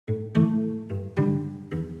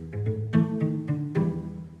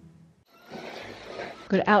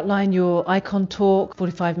Got to outline your icon talk,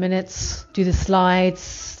 45 minutes. Do the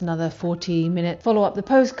slides, another 40 minutes. Follow up the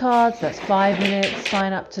postcards, that's 5 minutes.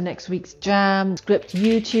 Sign up to next week's jam. Script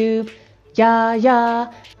YouTube.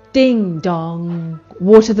 Yeah. Ding dong.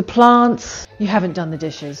 Water the plants. You haven't done the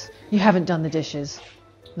dishes.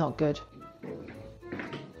 Not good.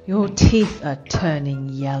 Your teeth are turning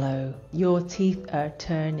yellow. If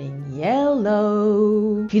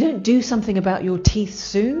you don't do something about your teeth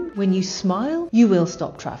soon, when you smile, you will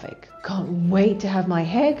stop traffic. Can't wait to have my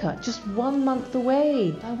hair cut, just 1 month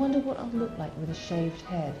away. I wonder what I'll look like with a shaved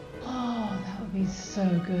head. Oh, that would be so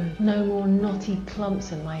good. No more knotty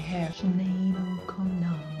clumps in my hair. Sinead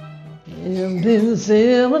O'Connor. It's been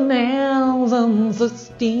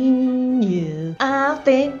 7,016 years. I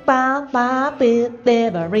think about my bit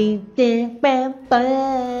every day.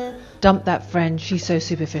 Dump that friend, she's so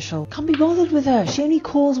superficial. Can't be bothered with her, she only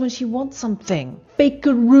calls when she wants something.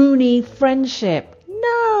 Bakeroony friendship.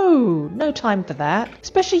 No time for that.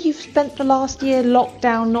 Especially you've spent the last year locked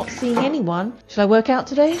down not seeing anyone. Shall I work out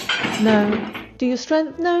today? No. Do your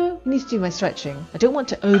strength? No. I need to do my stretching. I don't want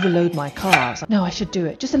to overload my cars. No, I should do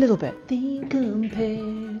it. Just a little bit. Nothing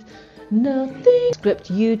compares. Nothing.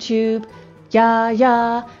 Script YouTube.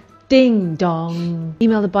 Yeah. Ding dong.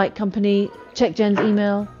 Email the bike company. Check Jen's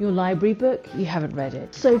email. Your library book. You haven't read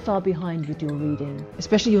it. So far behind with your reading.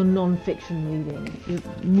 Especially your non-fiction reading. You're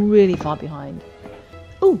really far behind.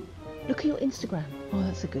 Oh, look at your Instagram. Oh,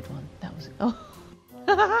 that's a good one. That was... Oh.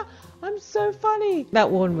 I'm so funny.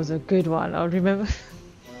 That one was a good one. I'll remember.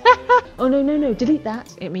 Oh, no. Delete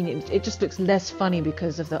that. I mean, it just looks less funny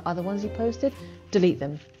because of the other ones you posted. Delete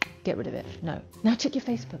them. Get rid of it. No. Now check your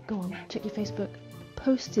Facebook. Go on. Check your Facebook.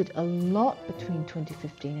 Posted a lot between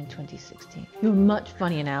 2015 and 2016. You're much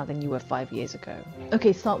funnier now than you were 5 years ago.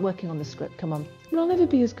 Okay, start working on the script. Come on. But I'll never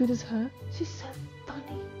be as good as her. She's so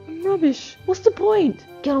funny. I'm rubbish. What's the point?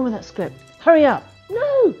 Get on with that script. Hurry up.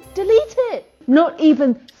 No. Delete it. Not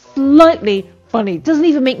even slightly funny. Doesn't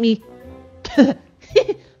even make me...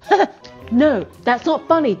 No, that's not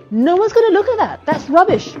funny. No one's going to look at that. That's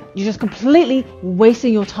rubbish. You're just completely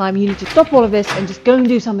wasting your time. You need to stop all of this and just go and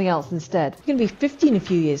do something else instead. You're going to be 50 in a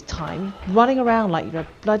few years' time, running around like you're a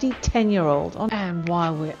bloody 10-year-old. And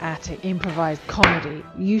while we're at it, improvised comedy.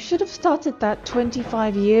 You should have started that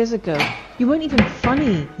 25 years ago. You weren't even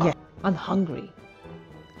funny yet. I'm hungry.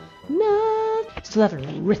 No, still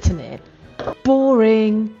haven't written it.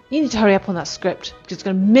 Boring. You need to hurry up on that script. You're just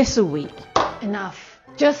going to miss a week. Enough.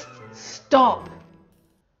 Just stop.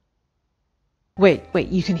 Wait,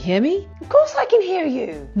 you can hear me? Of course I can hear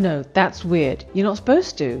you. No, that's weird. You're not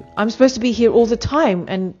supposed to. I'm supposed to be here all the time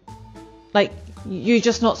and, like, you're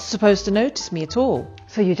just not supposed to notice me at all.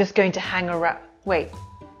 So you're just going to hang around... Wait.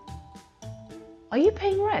 Are you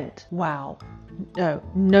paying rent? Wow.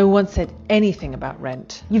 No one said anything about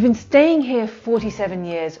rent. You've been staying here 47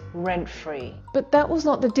 years rent-free. But that was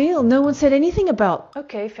not the deal. No one said anything about...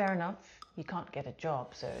 Okay, fair enough. You can't get a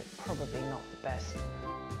job, so it's probably not the best.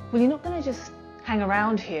 Well, you're not going to just hang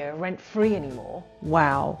around here rent-free anymore.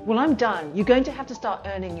 Wow. Well, I'm done. You're going to have to start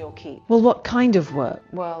earning your keep. Well, what kind of work?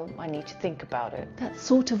 Well, I need to think about it. That's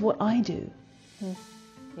sort of what I do.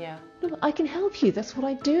 Yeah. Look, I can help you. That's what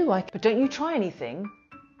I do. But don't you try anything.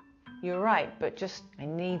 You're right, but just I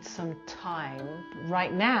need some time.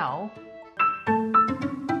 Right now,